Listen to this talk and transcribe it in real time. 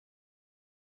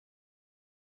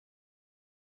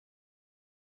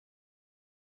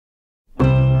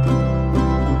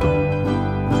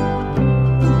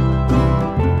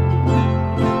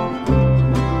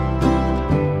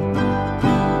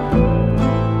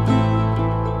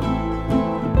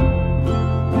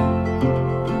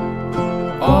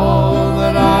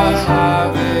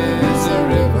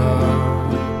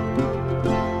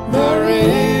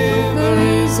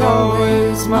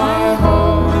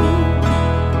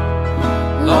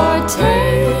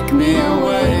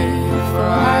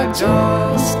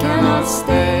just cannot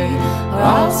stay, or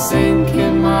I'll sink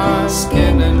in my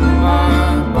skin and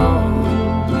my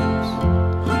bones.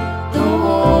 The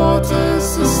water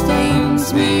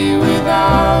sustains me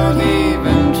without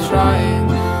even trying.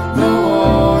 The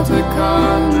water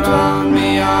can't drown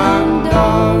me, I'm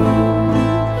done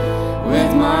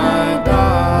with my dying.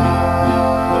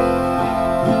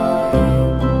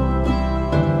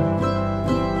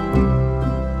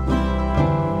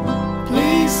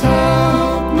 Please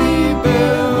help me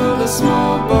build a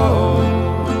small boat,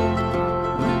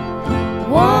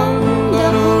 one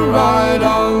that'll ride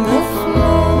on the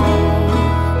flow,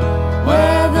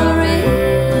 where the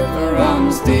river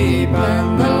runs deep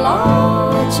and the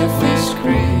larger fish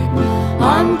creep.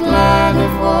 I'm glad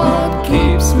of what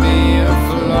keeps me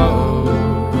afloat.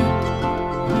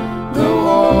 The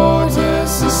water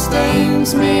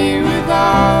sustains me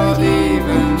without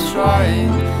even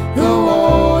trying. The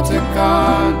water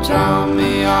can't drown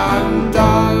me, I'm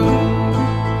done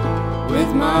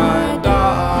with my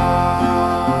dying.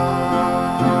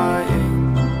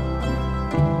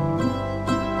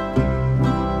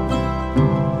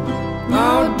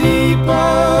 Now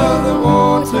deeper the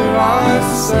water I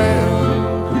sail,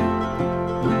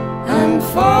 and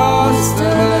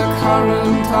faster the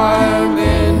current I'm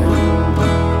in.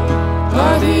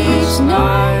 But each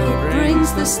night brings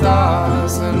the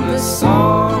stars, and the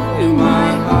song in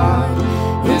my heart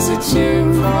is a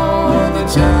tune for the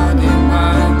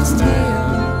journeyman's tale.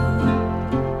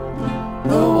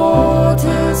 The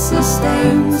water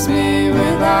sustains me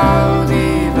without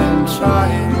even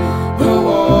trying. The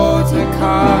water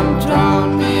can't drown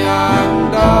me,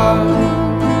 I'm done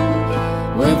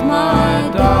with my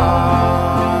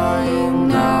dying.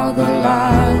 Now the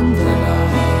land that I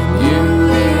knew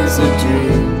is a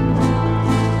dream,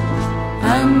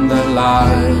 and the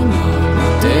line of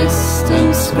the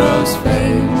distance grows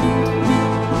faint.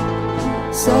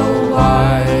 So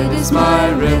wide is my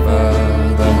river,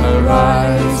 the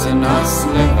horizon a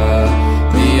sliver.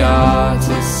 The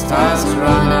artist has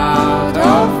run out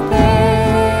of